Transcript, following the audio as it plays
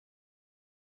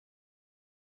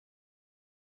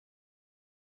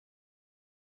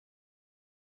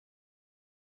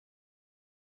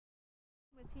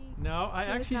Was he? No, I He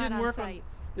was actually not didn't on work on site.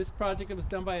 this project. It was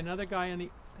done by another guy in the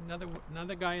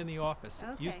another guy in the office.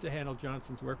 Used Okay. to handle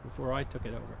Johnson's work before I took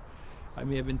it over. I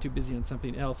may have been too busy on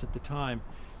something else at the time.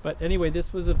 But anyway,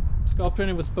 this was a sculpture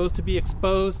and it was supposed to be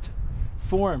exposed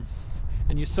form.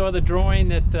 And you saw the drawing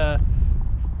that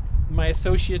my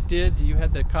associate did. You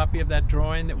had the copy of that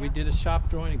drawing that we Yeah. did, a shop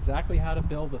drawing, exactly how to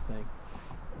build the thing.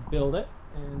 Build it,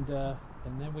 and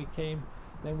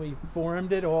then we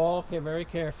formed it all, okay, very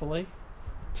carefully,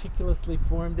 meticulously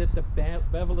formed it, the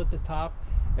bevel at the top,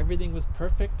 everything was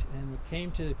perfect, and it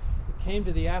came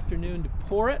to the afternoon to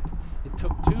pour it. It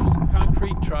took 2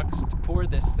 concrete trucks to pour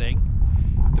this thing.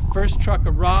 The first truck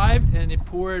arrived and it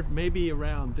poured maybe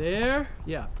around there,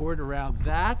 yeah, poured around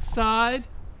that side,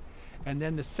 and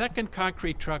then the second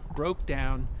concrete truck broke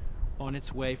down on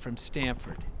its way from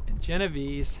Stamford. And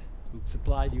Genovese, who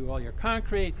supplied you all your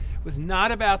concrete, was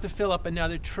not about to fill up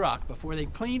another truck before they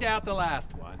cleaned out the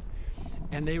last one.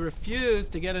 And they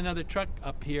refused to get another truck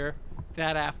up here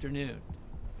that afternoon.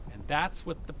 And that's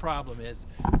what the problem is.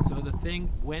 So the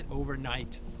thing went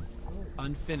overnight,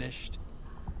 unfinished.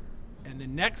 And the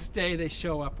next day they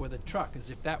show up with a truck as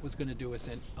if that was going to do us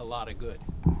a lot of good.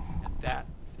 And that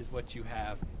is what you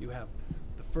have. You have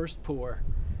the first pour,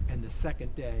 and the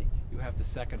second day you have the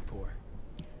second pour.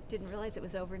 Didn't realize it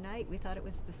was overnight. We thought it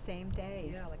was the same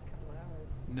day. Yeah, like a couple hours.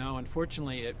 No,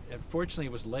 unfortunately,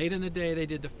 it was late in the day they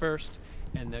did the first,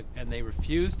 and they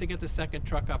refused to get the second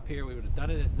truck up here. We would have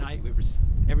done it at night.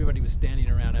 Everybody was standing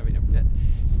around having a fit,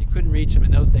 and you couldn't reach them.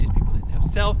 In those days, people didn't have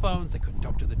cell phones. They couldn't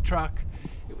talk to the truck.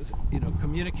 It was,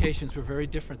 communications were very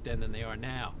different then than they are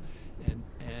now.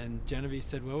 And Genovese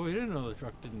said, "Well, we didn't know the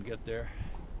truck didn't get there.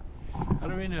 How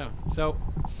do we know?" So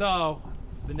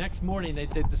the next morning they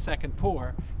did the second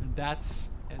pour, and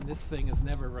this thing has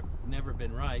never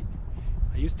been right.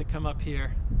 I used to come up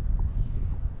here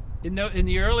in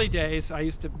the early days. I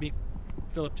used to meet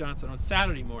Philip Johnson on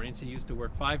Saturday mornings. He used to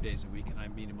work 5 days a week, and I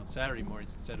meet him on Saturday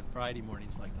mornings instead of Friday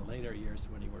mornings like the later years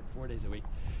when he worked 4 days a week.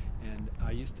 And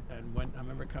I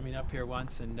remember coming up here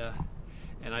once, and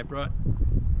I brought,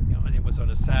 and it was on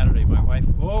a Saturday. My wife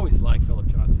always liked Philip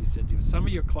Johnson. He said, some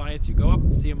of your clients, you go up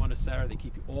and see them on a Saturday, they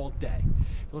keep you all day.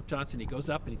 Philip Johnson, he goes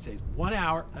up and he says 1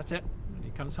 hour, that's it. And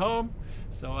he comes home.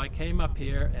 So I came up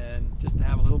here, and just to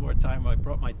have a little more time, I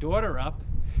brought my daughter up,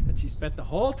 and she spent the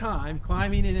whole time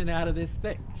climbing in and out of this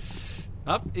thing.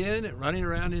 Up, in, and running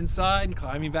around inside, and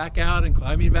climbing back out, and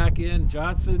climbing back in.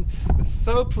 Johnson was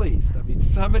so pleased. I mean,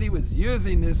 somebody was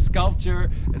using this sculpture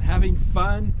and having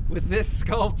fun with this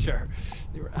sculpture.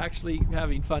 They were actually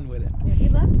having fun with it. Yeah, he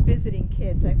loved visiting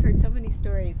kids. I've heard so many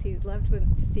stories. He loved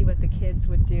to see what the kids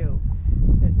would do.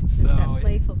 Just that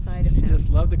playful side of him. She just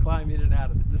loved to climb in and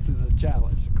out of it. This is a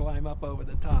challenge, to climb up over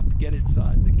the top, get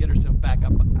inside, then get herself back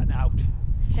up and out.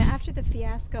 Now, after the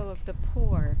fiasco of the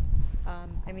pour,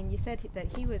 I mean, you said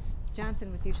that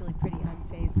Johnson was usually pretty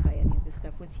unfazed by any of this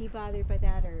stuff. Was he bothered by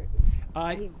that, or?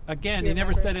 He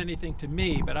never said anything to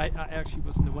me, but I actually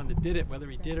wasn't the one that did it. Whether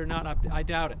he did or not, I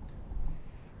doubt it.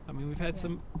 I mean, we've had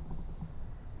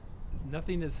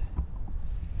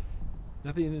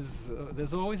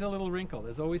there's always a little wrinkle.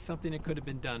 There's always something that could have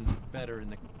been done better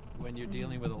when you're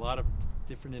dealing with a lot of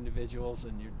different individuals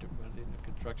and you're running a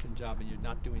construction job and you're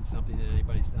not doing something that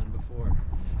anybody's done before.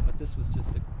 But this was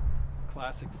just a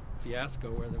classic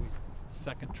fiasco where the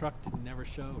second truck never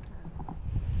showed.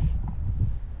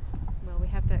 Well, we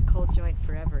have that cold joint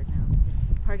forever now. It's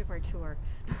part of our tour.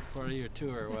 It's part of your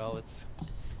tour. Well,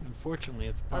 unfortunately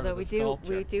it's part Although of the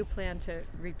sculpture. we do plan to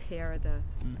repair the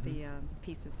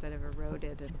pieces that have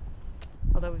eroded, and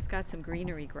although we've got some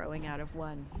greenery growing out of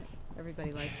one,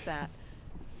 everybody likes that.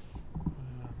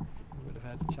 We would have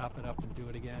had to chop it up and do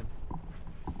it again.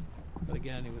 But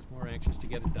again, he was more anxious to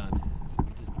get it done, so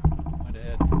we just went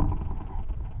ahead.